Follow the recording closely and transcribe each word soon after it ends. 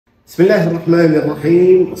بسم الله الرحمن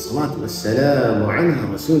الرحيم والصلاة والسلام على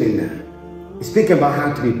رسول الله. We speak about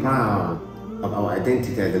how to be proud of our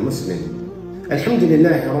identity as a Muslim.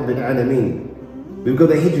 Alhamdulillah Rabbil Alameen. We've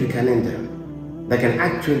got a Hijri calendar that can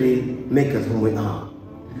actually make us who we are.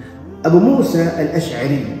 Abu Musa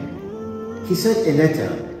al-Ash'ari, he sent a letter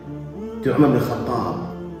to Umar ibn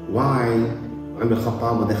Khattab while Umar ibn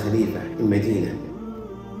Khattab was the Khalifa in Medina.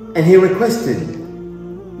 And he requested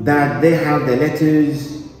that they have the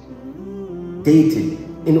letters dated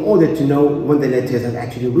in order to know when the letters had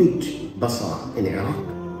actually reached Basra in Iraq.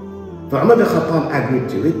 So Umar ibn Khattab agreed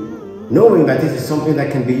to it, knowing that this is something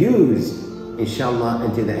that can be used, inshallah,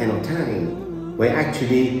 until the end of time. We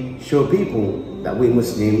actually show people that we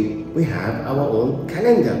Muslims, we have our own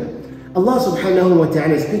calendar. Allah subhanahu wa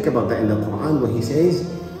ta'ala speaks about that in the Quran where He says,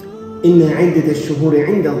 إِنَّ عِدَّةَ الشُّهُورِ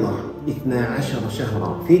عِنْدَ اللَّهِ 12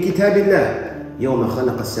 شهرا في كتاب الله يوم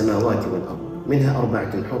خلق السماوات والأرض منها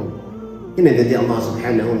 4 حرم. In the day Allah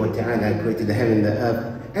subhanahu wa ta'ala created the heaven and the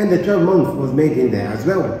earth, and the 12 months was made in there as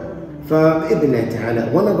well. فَإِبْنَ ta'ala,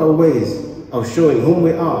 one of our ways of showing whom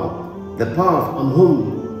we are, the path on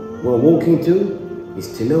whom we're walking to,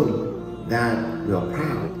 is to know that we are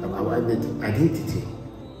proud of our identity,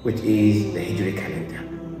 which is the Hijri calendar.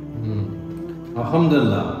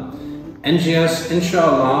 Alhamdulillah. NGS,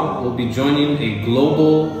 inshallah, will be joining a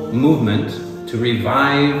global movement to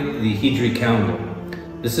revive the Hijri calendar.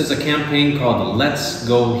 This is a campaign called Let's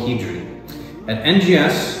Go Hijri. At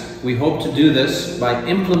NGS, we hope to do this by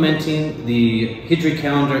implementing the Hijri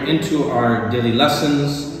calendar into our daily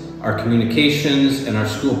lessons, our communications, and our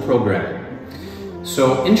school program.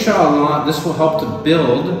 So inshallah, this will help to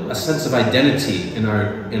build a sense of identity in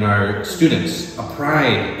our students, a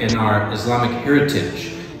pride in our Islamic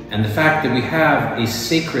heritage, and the fact that we have a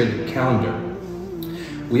sacred calendar.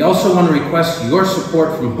 We also want to request your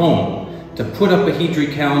support from home to put up a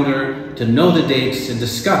Hijri calendar, to know the dates, to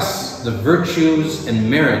discuss the virtues and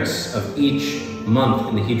merits of each month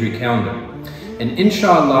in the Hijri calendar. And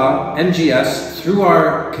inshallah, NGS, through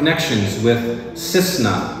our connections with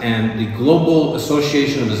CISNA and the Global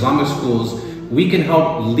Association of Islamic Schools, we can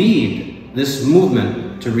help lead this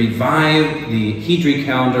movement to revive the Hijri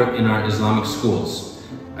calendar in our Islamic schools.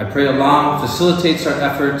 I pray Allah facilitates our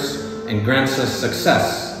efforts and grants us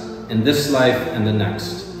success in this life and the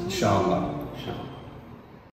next, inshallah.